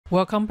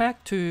Welcome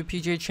back to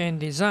Chen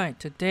Design.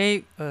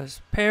 Today,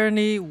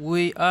 apparently,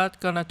 we are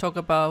gonna talk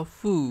about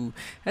food.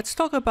 Let's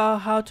talk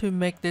about how to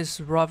make this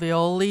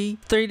ravioli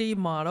 3D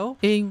model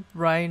in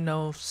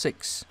Rhino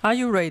 6. Are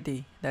you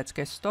ready? Let's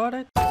get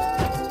started.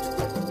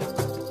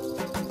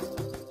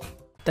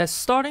 That's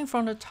starting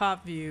from the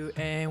top view,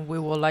 and we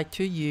would like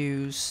to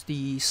use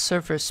the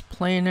surface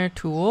planer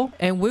tool,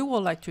 and we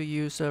would like to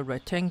use a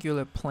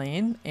rectangular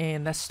plane.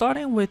 And that's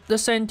starting with the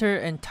center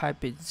and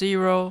type it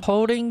 0,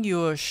 holding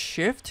your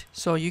shift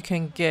so you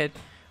can get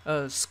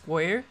a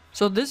square.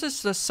 So this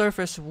is the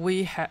surface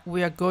we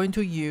are going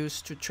to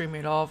use to trim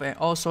it off, and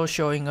also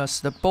showing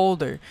us the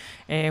boulder.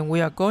 And we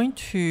are going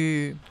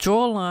to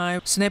draw a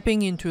line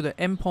snapping into the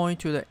endpoint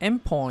to the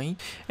endpoint.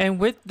 And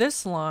with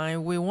this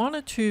line, we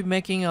wanted to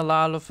making a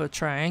lot of a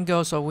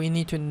triangle, so we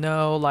need to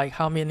know like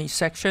how many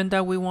sections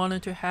that we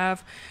wanted to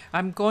have.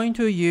 I'm going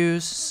to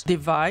use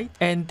divide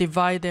and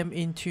divide them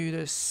into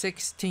the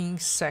 16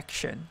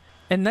 section.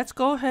 And let's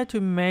go ahead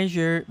to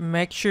measure,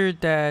 make sure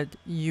that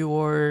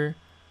your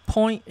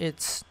point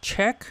is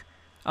check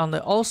on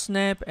the all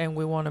snap, and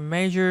we want to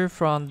measure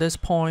from this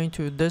point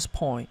to this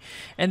point,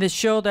 and it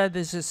show that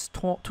this is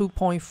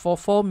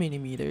 2.44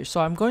 millimeters.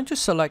 So I'm going to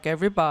select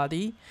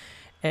everybody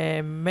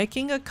and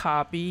making a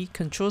copy,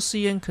 Control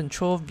C and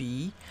Control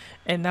V,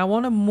 and I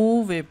want to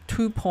move it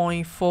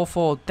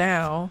 2.44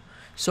 down,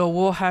 so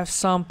we'll have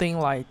something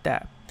like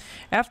that.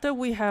 After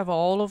we have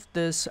all of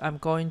this, I'm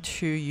going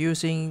to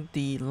using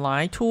the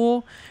line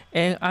tool,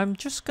 and I'm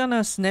just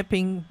gonna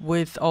snapping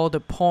with all the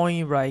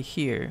point right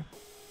here.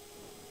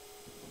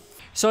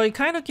 So it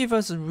kind of gives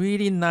us a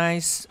really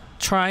nice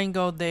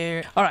triangle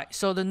there. Alright,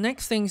 so the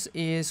next thing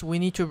is we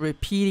need to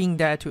repeating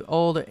that to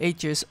all the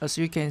edges. As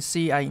you can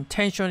see, I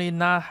intentionally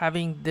not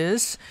having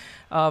this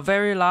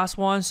very last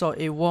one, so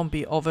it won't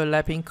be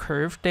overlapping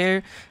curve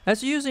there.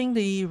 That's using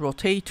the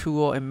rotate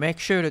tool, and make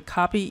sure the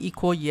copy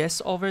equal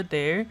yes over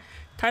there.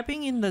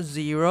 Typing in the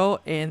 0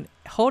 and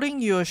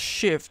holding your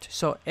shift,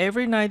 so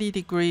every 90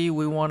 degree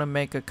we want to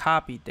make a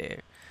copy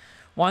there.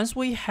 Once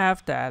we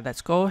have that,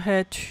 let's go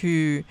ahead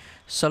to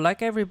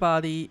select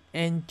everybody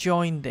and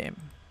join them.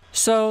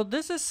 So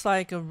this is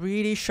like a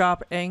really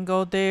sharp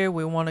angle there.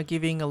 We want to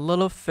giving a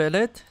little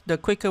fillet. The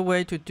quicker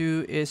way to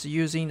do is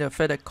using the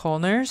fillet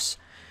corners,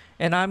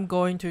 and I'm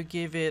going to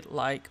give it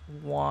like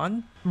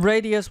 1.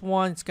 Radius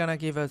 1 is gonna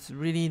give us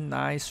really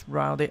nice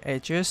rounded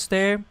edges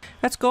there.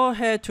 Let's go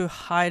ahead to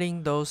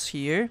hiding those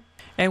here,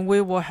 and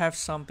we will have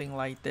something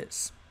like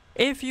this.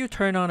 If you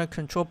turn on a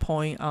control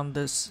point on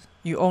this,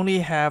 you only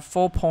have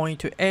 4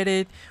 points to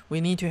edit. We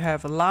need to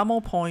have a lot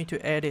more points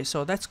to edit.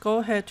 So let's go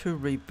ahead to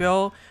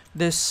rebuild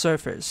this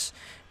surface.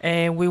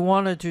 And we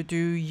wanted to do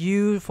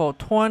U for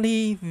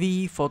 20,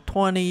 V for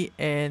 20,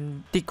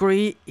 and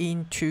degree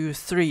into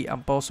 3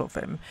 on both of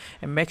them.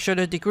 And make sure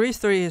the degree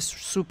 3 is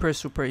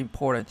super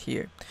important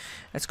here.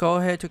 Let's go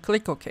ahead to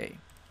click OK.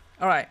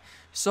 Alright,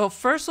 so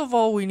first of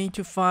all, we need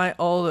to find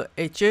all the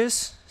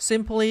edges.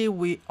 Simply,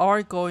 we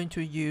are going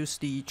to use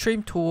the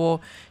trim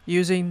tool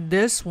using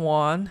this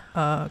one,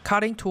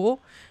 cutting tool,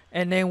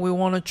 and then we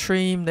want to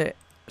trim the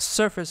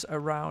surface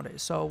around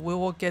it, so we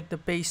will get the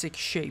basic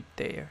shape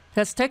there.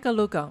 Let's take a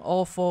look on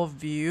all 4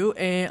 view,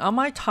 and on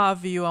my top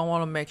view I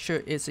want to make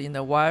sure it's in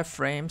the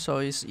wireframe so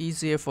it's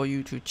easier for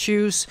you to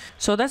choose.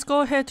 So let's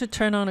go ahead to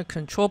turn on the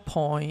control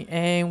point,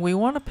 and we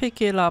want to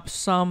pick it up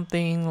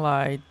something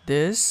like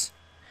this.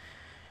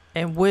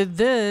 And with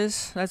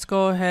this, let's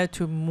go ahead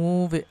to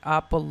move it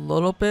up a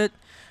little bit,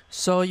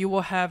 so you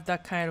will have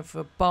that kind of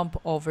a bump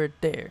over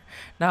there.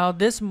 Now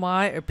this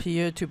might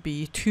appear to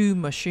be too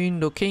machine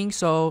looking,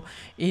 so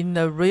in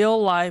the real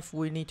life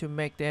we need to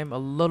make them a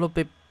little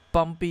bit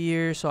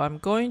bumpier. So I'm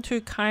going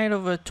to kind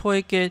of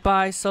tweak it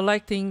by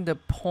selecting the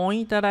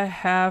point that I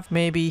have.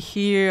 Maybe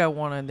here I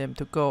wanted them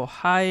to go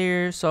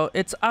higher, so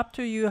it's up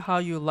to you how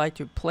you like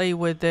to play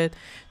with it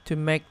to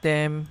make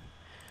them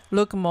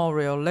look more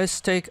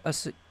realistic.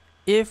 As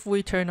if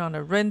we turn on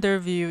the render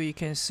view, you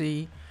can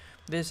see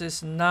this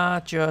is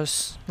not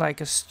just like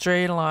a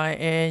straight line,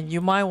 and you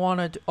might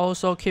want to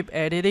also keep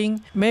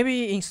editing.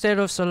 Maybe instead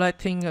of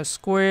selecting a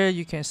square,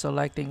 you can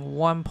selecting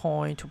 1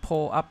 point to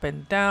pull up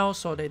and down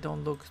so they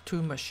don't look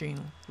too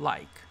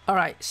machine-like.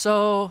 Alright,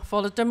 so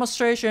for the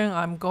demonstration,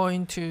 I'm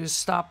going to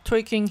stop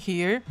tweaking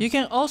here. You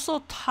can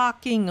also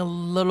talking a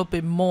little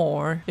bit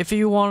more if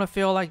you want to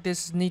feel like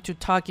this need to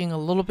talking a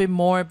little bit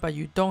more, but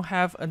you don't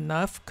have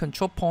enough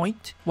control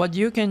point. What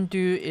you can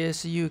do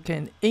is you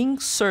can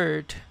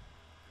insert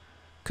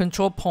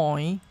control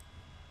point,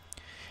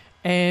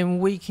 and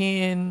we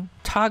can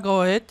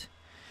toggle it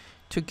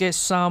to get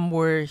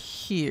somewhere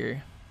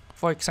here,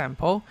 for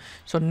example.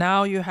 So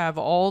now you have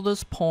all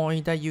this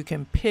point that you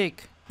can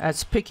pick.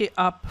 Let's pick it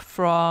up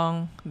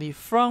from the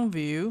front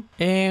view,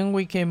 and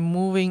we can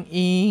moving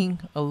in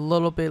a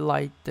little bit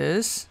like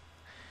this.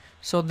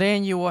 So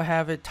then you will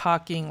have it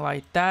talking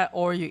like that,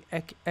 or you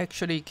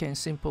actually can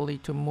simply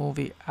to move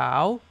it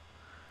out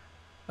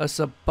as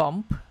a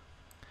bump.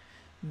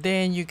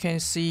 Then you can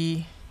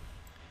see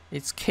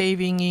it's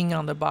caving in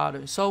on the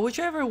bottom. So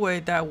whichever way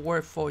that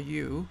works for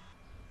you.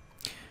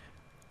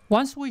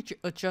 Once we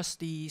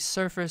adjust the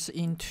surface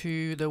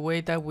into the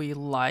way that we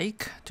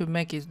like to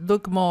make it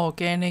look more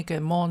organic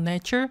and more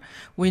nature,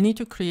 we need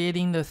to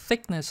creating the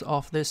thickness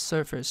of this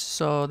surface.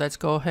 So let's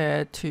go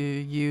ahead to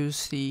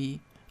use the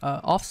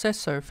offset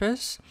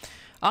surface.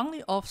 On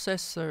the offset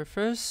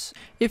surface,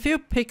 if you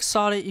pick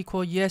solid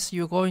equal yes,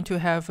 you're going to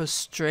have a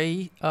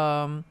straight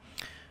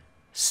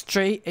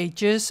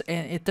edges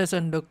and it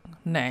doesn't look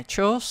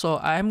natural. So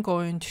I'm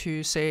going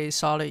to say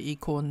solid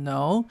equal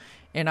no,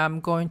 and I'm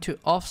going to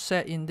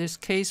offset in this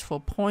case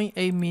for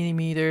 0.8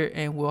 millimeter,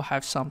 and we'll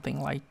have something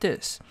like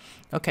this.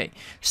 Okay,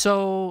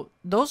 so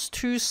those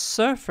two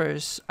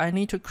surfaces, I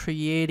need to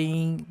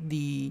creating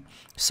the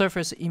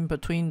surface in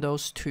between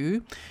those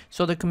two.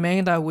 So the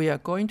command that we are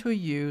going to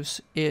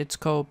use, it's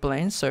called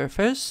blend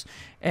surface,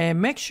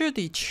 and make sure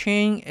the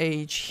chain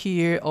age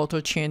here, auto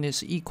chain,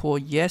 is equal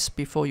yes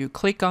before you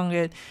click on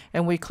it,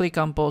 and we click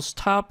on both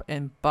top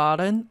and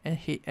bottom and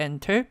hit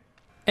enter.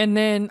 And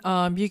then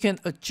you can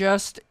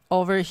adjust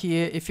over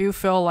here. If you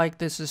feel like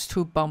this is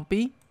too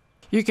bumpy,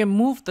 you can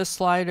move the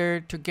slider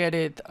to get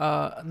it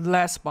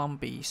less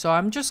bumpy. So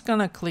I'm just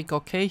gonna click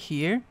OK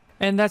here,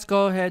 and let's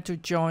go ahead to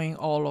join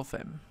all of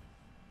them.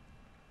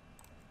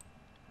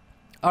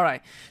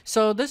 Alright,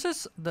 so this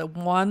is the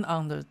one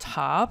on the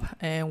top,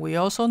 and we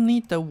also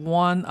need the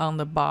one on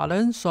the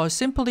bottom. So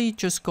simply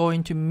just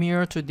going to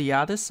mirror to the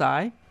other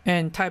side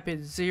and type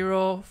it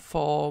 0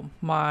 for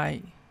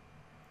my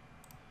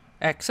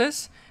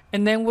axis,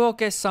 and then we'll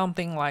get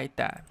something like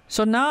that.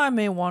 So now I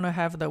may want to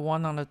have the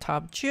one on the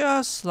top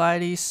just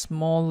slightly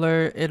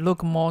smaller. It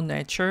look more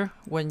natural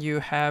when you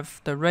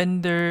have the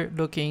render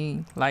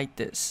looking like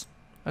this.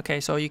 Okay,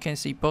 so you can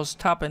see both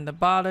top and the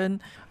bottom.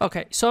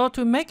 Okay, so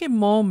to make it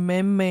more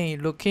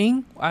man-made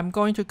looking, I'm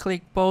going to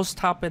click both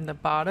top and the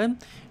bottom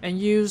and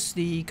use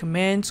the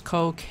commands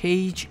called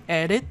cage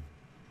edit.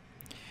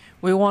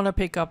 We want to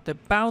pick up the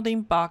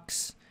bounding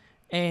box,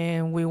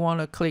 and we want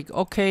to click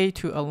OK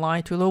to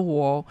align to the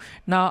wall.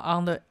 Now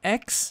on the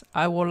X,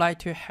 I would like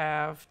to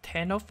have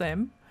 10 of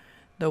them.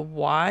 The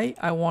Y,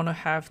 I want to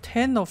have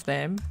 10 of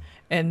them.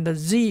 And the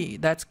Z,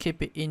 let's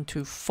keep it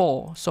into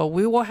 4. So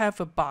we will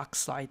have a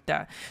box like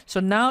that. So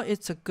now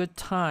it's a good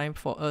time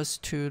for us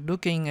to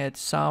looking at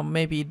some,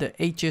 maybe the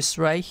edges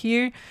right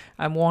here.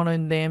 I'm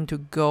wanting them to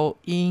go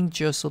in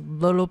just a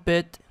little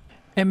bit.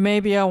 And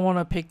maybe I want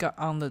to pick up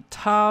on the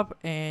top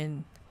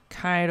and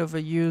kind of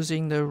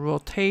using the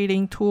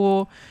rotating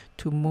tool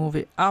to move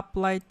it up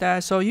like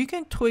that. So you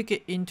can tweak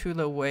it into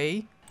the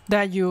way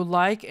that you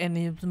like, and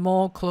it's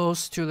more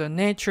close to the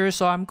nature.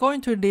 So I'm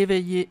going to leave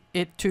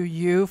it to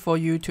you for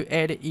you to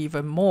edit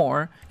even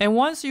more. And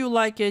once you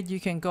like it, you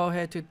can go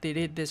ahead to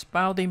delete this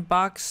bounding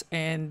box,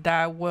 and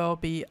that will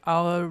be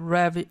our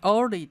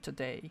ravioli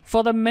today.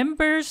 For the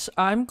members,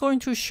 I'm going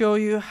to show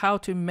you how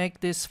to make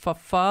this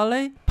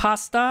farfalle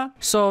pasta.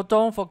 So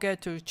don't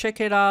forget to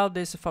check it out,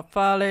 this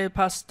farfalle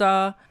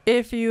pasta,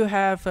 if you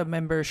have a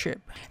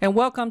membership. And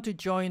welcome to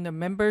join the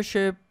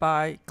membership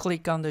by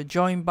click on the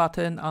join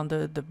button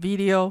under the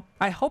video.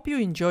 I hope you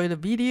enjoy the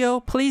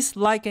video. Please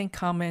like and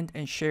comment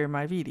and share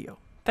my video.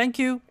 Thank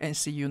you, and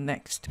see you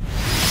next.